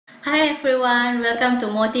Hi everyone, welcome to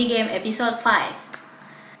Moti Game episode 5.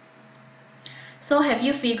 So have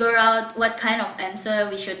you figured out what kind of answer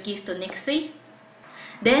we should give to Nixie?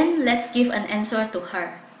 Then let's give an answer to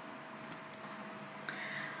her.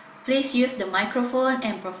 Please use the microphone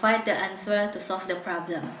and provide the answer to solve the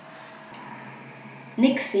problem.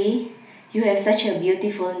 Nixie, you have such a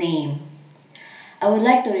beautiful name. I would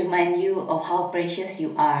like to remind you of how precious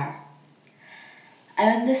you are. I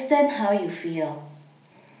understand how you feel.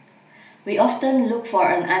 We often look for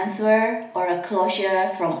an answer or a closure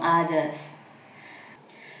from others.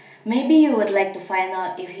 Maybe you would like to find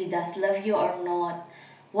out if he does love you or not,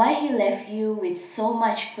 why he left you with so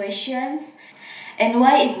much questions, and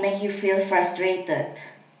why it makes you feel frustrated.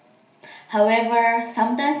 However,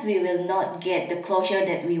 sometimes we will not get the closure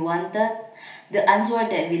that we wanted, the answer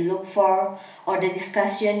that we look for, or the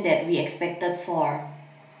discussion that we expected for.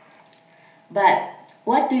 But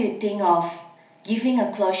what do you think of giving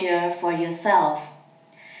a closure for yourself?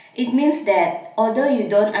 It means that although you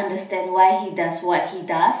don't understand why he does what he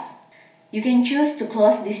does, you can choose to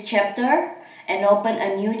close this chapter and open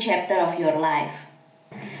a new chapter of your life.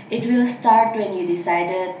 It will start when you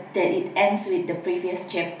decided that it ends with the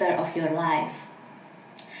previous chapter of your life.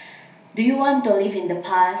 Do you want to live in the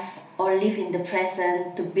past or live in the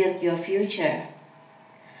present to build your future?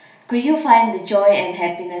 Could you find the joy and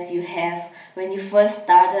happiness you have when you first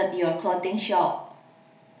started your clothing shop?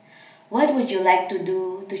 What would you like to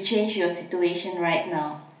do to change your situation right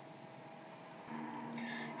now?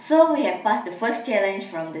 So we have passed the first challenge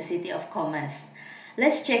from the City of Commerce.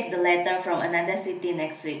 Let's check the letter from another city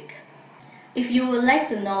next week. If you would like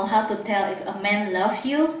to know how to tell if a man loves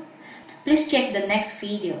you, please check the next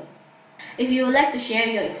video. If you would like to share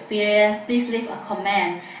your experience, please leave a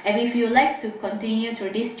comment. And if you would like to continue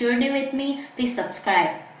through this journey with me, please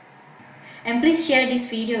subscribe. And please share this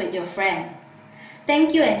video with your friend.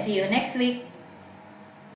 Thank you and see you next week.